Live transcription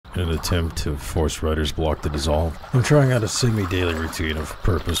in an attempt to force writer's block to dissolve. I'm trying out a semi-daily routine of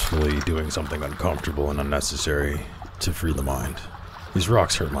purposefully doing something uncomfortable and unnecessary to free the mind. These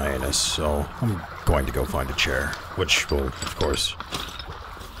rocks hurt my anus, so I'm going to go find a chair, which will, of course,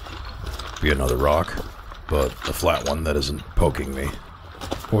 be another rock, but a flat one that isn't poking me.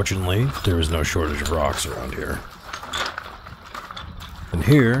 Fortunately, there is no shortage of rocks around here. And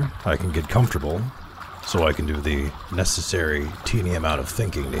here, I can get comfortable, so I can do the necessary teeny amount of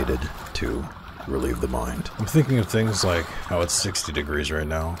thinking needed to relieve the mind. I'm thinking of things like how it's 60 degrees right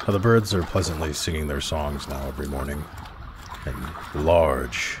now, how the birds are pleasantly singing their songs now every morning, and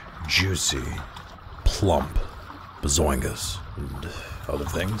large, juicy, plump bazoingas and other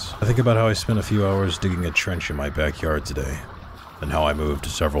things. I think about how I spent a few hours digging a trench in my backyard today, and how I moved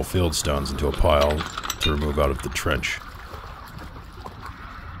several field stones into a pile to remove out of the trench.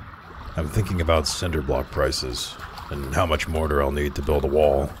 I'm thinking about cinder block prices, and how much mortar I'll need to build a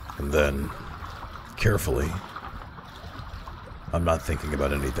wall, and then, carefully, I'm not thinking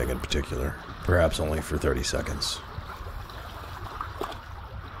about anything in particular, perhaps only for 30 seconds.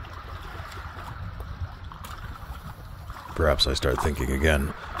 Perhaps I start thinking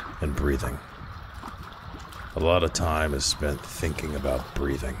again, and breathing. A lot of time is spent thinking about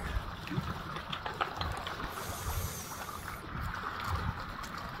breathing.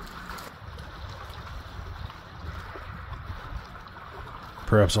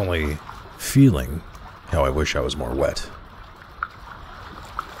 Perhaps only feeling how I wish I was more wet.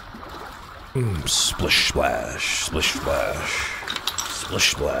 Splish splash, splish splash,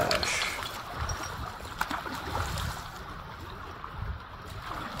 splish splash.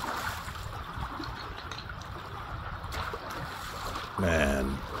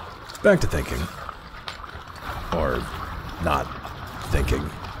 And back to thinking. Or not thinking.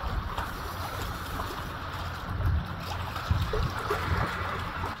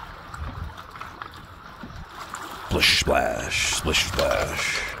 Splish splash, splish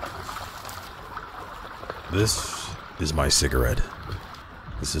splash. This is my cigarette.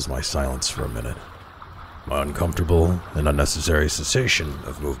 This is my silence for a minute. My uncomfortable and unnecessary cessation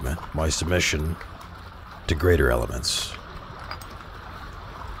of movement. My submission to greater elements.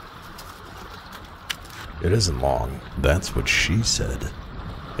 It isn't long. That's what she said.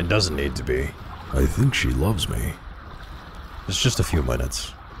 It doesn't need to be. I think she loves me. It's just a few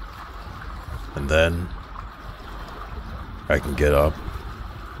minutes. And then I can get up,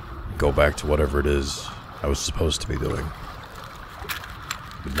 go back to whatever it is I was supposed to be doing.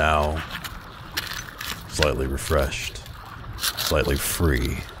 But now, slightly refreshed, slightly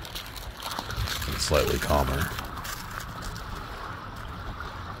free, and slightly calmer.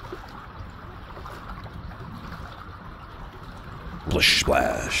 Splish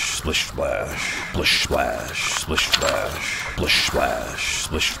splash, splish splash, splish splash, splish splash, splish splash,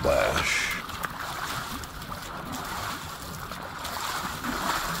 splish splash.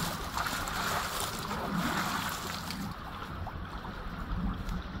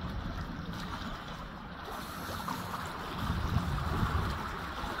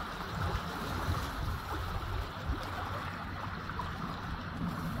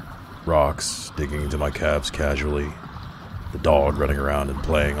 Rocks digging into my calves casually. The dog running around and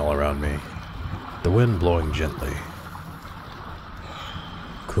playing all around me. The wind blowing gently.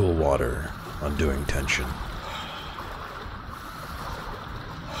 Cool water undoing tension.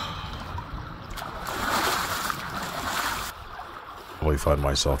 I'll find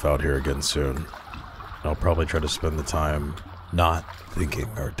myself out here again soon. I'll probably try to spend the time not thinking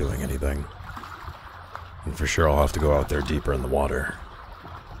or doing anything. And for sure I'll have to go out there deeper in the water.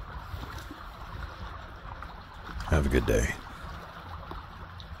 Have a good day.